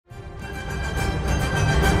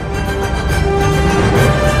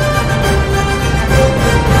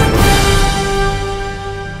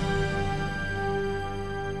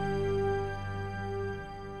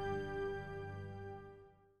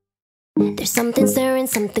There's something stirring,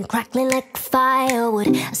 something crackling like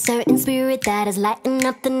firewood, a certain spirit that is lighting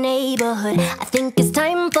up the neighborhood. I think it's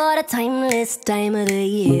time for the timeless time of the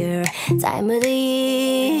year. Time of the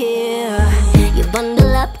year. You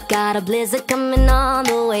bundle up, got a blizzard coming on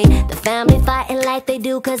the way. The family fighting like they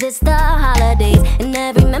do cause it's the holidays. And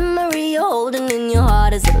every memory you're holding in your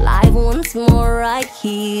heart is alive once more right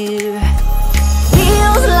here.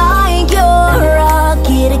 Feels like you're a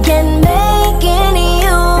kid again, making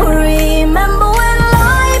you remember when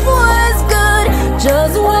life was good,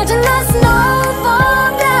 just watching the snow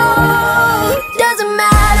fall down. Doesn't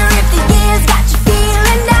matter if the years got you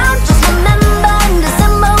feeling down, just remember in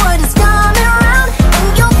December what is coming around,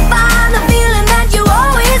 and you'll find the feeling that you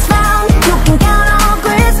always found. You can count on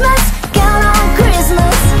Christmas, count on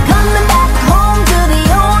Christmas. Coming back home to the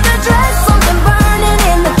old address, something burning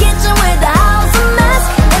in the kitchen with the house a mess,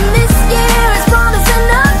 and this year is promising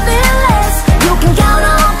nothing less. You can count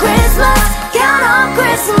on Christmas, count on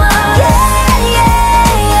Christmas. Yeah, yeah,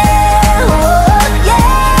 yeah, oh, yeah,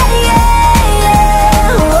 yeah,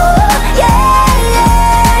 yeah, oh, yeah, yeah,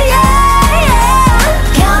 yeah, yeah.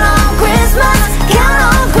 Count on Christmas, count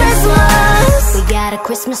on Christmas. We got a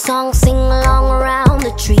Christmas song, sing along around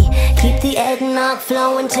the tree. Keep the eggnog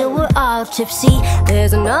flowing till we're all tipsy.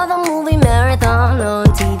 There's another movie marathon on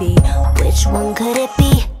TV. Which one could it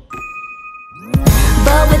be?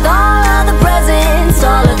 But with all of the presents,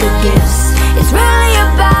 all of the gifts,